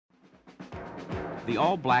The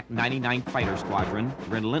all-black 99th Fighter Squadron,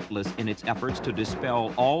 relentless in its efforts to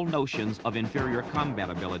dispel all notions of inferior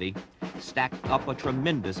combat ability, stacked up a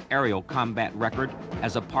tremendous aerial combat record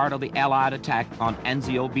as a part of the Allied attack on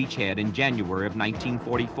Anzio beachhead in January of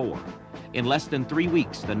 1944. In less than 3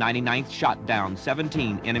 weeks, the 99th shot down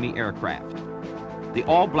 17 enemy aircraft. The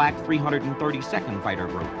all-black 332nd Fighter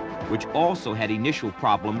Group, which also had initial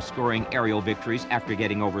problems scoring aerial victories after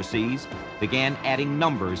getting overseas, began adding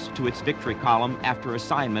numbers to its victory column after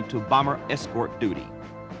assignment to bomber escort duty.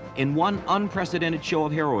 In one unprecedented show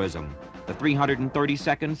of heroism, the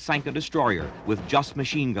 332nd sank a destroyer with just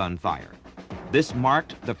machine gun fire. This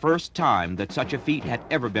marked the first time that such a feat had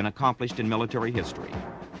ever been accomplished in military history.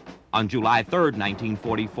 On July 3,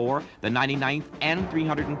 1944, the 99th and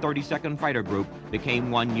 332nd Fighter Group became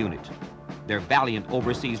one unit. Their valiant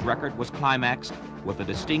overseas record was climaxed with a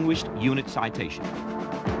distinguished unit citation.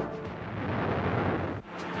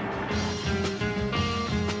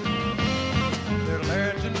 Their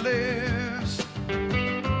legend lives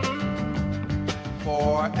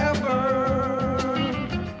forever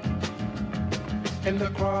in the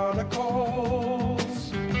chronicles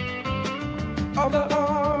of the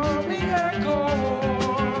Army Air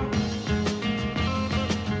Corps.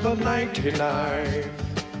 The 99th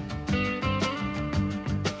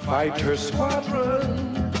Fighter Squadron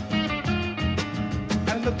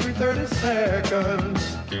and the 332nd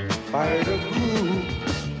Fighter Group.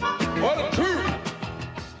 What a truth!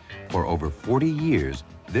 For over 40 years,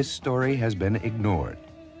 this story has been ignored.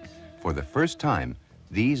 For the first time,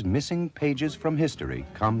 these missing pages from history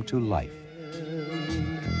come to life.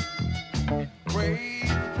 Great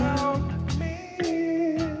proud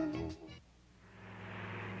men.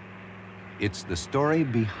 It's the story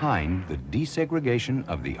behind the desegregation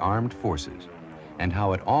of the armed forces and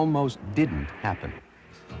how it almost didn't happen.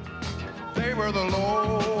 They were the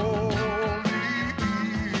Lord